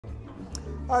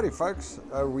Howdy folks,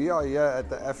 we are here at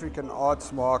the African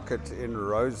Arts Market in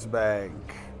Rosebank.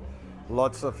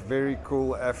 Lots of very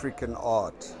cool African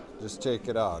art, just check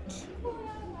it out.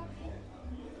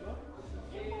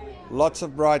 Lots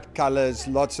of bright colors,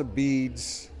 lots of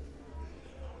beads,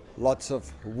 lots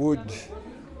of wood.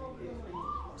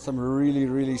 Some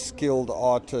really skilled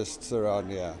artists around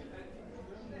here.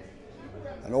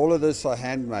 And all of this are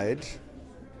handmade.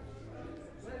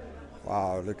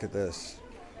 Wow, look at this.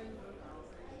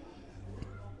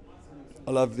 I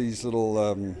love these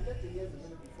little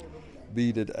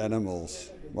beaded animals.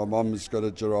 My mom's got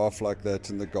a giraffe like that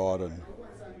in the garden.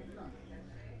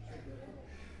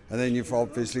 And then you've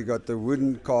obviously got the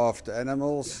wooden carved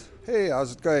animals. Hey,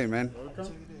 how's it going, man?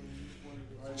 Welcome.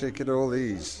 Check at all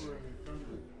these.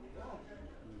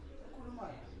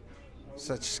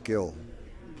 Such skill.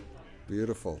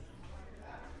 Beautiful.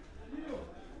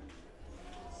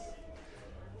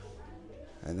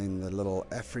 And then the little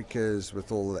Africas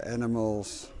with all the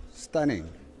animals. Stunning.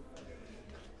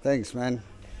 Thanks, man.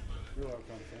 You're welcome,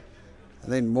 sir.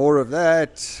 And then more of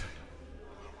that.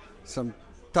 Some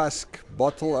tusk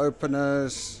bottle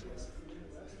openers.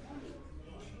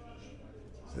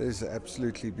 It is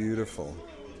absolutely beautiful.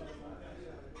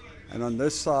 And on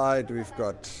this side we've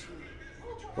got,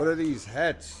 what are these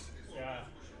hats?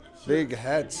 Big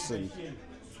hats and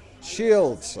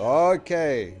shields.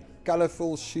 Okay.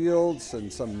 Colorful shields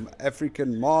and some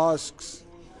African masks.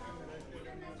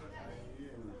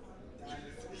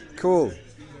 Cool.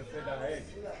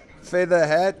 Feather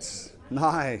hats.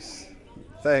 Nice.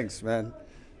 Thanks, man.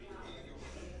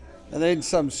 And then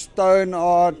some stone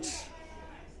art.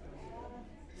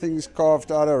 Things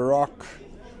carved out of rock.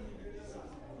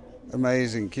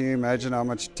 Amazing. Can you imagine how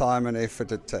much time and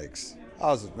effort it takes?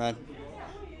 How's it, man?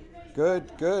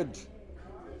 Good, good.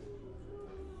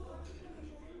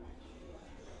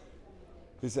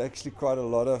 There's actually quite a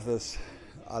lot of this.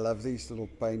 I love these little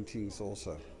paintings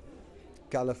also.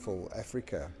 Colorful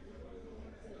Africa.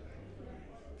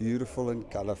 Beautiful and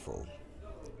colorful.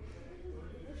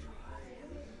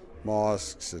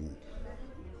 Masks and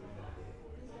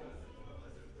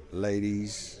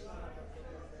ladies.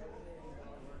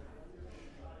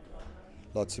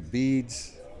 Lots of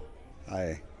beads.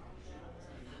 Aye.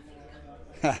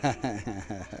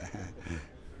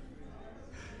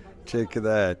 Check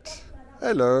that.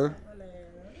 Hello.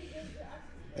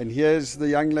 And here's the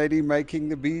young lady making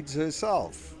the beads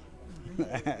herself.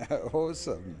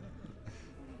 Awesome.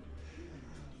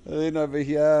 And then over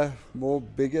here, more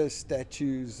bigger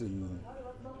statues and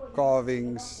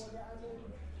carvings.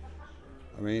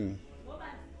 I mean,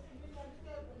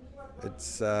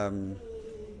 it's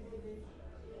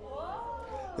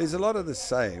there's a lot of the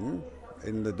same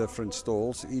in the different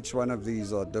stalls. Each one of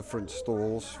these are different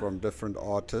stalls from different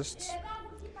artists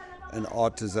and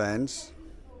artisans.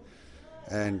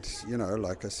 And, you know,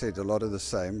 like I said, a lot of the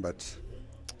same, but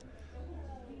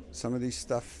some of these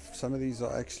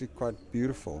are actually quite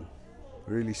beautiful.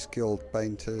 Really skilled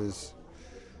painters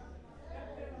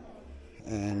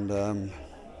and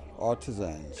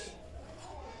artisans.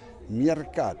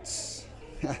 Meerkats.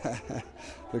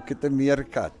 Look at the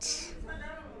meerkats.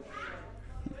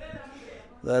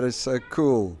 That is so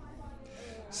cool.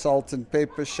 Salt and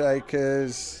pepper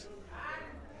shakers.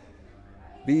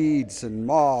 Beads and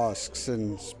masks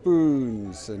and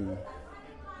spoons and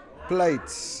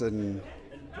plates and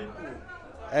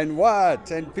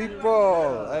what? And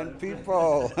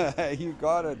people. You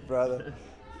got it, brother.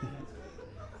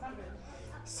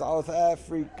 South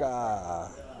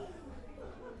Africa.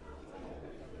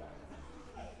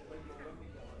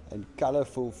 And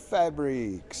colorful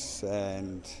fabrics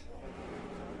and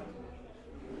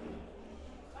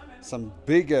some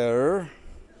bigger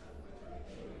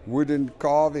wooden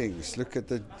carvings. Look at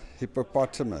the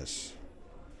hippopotamus.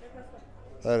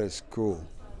 That is cool.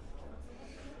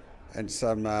 And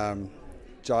some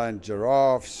giant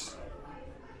giraffes.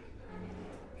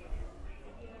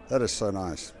 That is so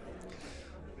nice.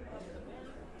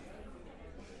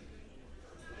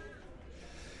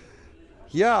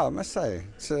 Yeah, I must say,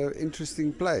 it's an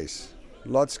interesting place.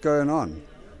 Lots going on.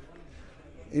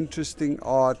 Interesting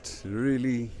art,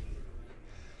 really.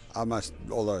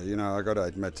 Although, you know, I got to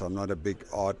admit, I'm not a big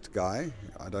art guy.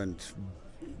 I don't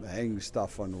hang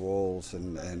stuff on walls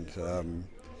and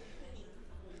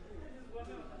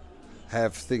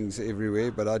have things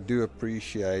everywhere, but I do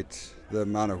appreciate the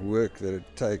amount of work that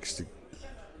it takes to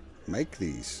make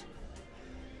these.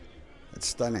 It's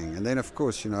stunning. And then, of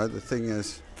course, you know, the thing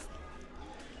is,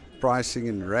 pricing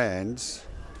in rands,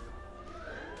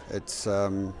 it's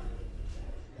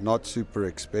not super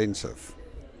expensive.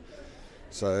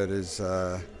 So it is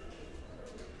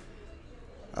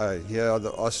Here are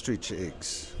the ostrich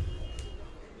eggs.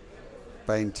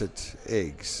 Painted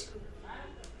eggs.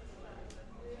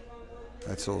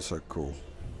 That's also cool.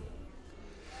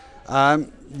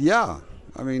 Yeah,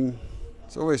 I mean,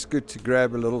 it's always good to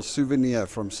grab a little souvenir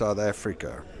from South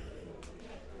Africa.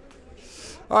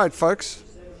 Alright folks,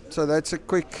 so that's a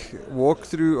quick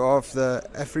walkthrough of the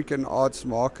African Arts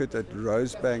Market at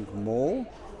Rosebank Mall.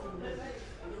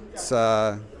 It's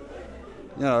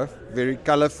very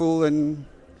colorful and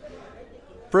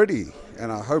pretty,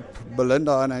 and I hope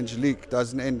Belinda and Angelique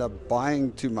doesn't end up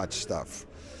buying too much stuff,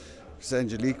 because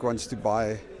Angelique wants to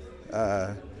buy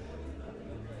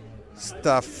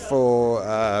stuff for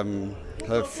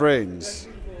her friends,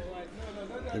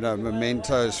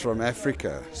 mementos from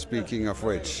Africa, speaking of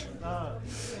which.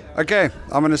 Okay,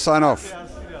 I'm going to sign off.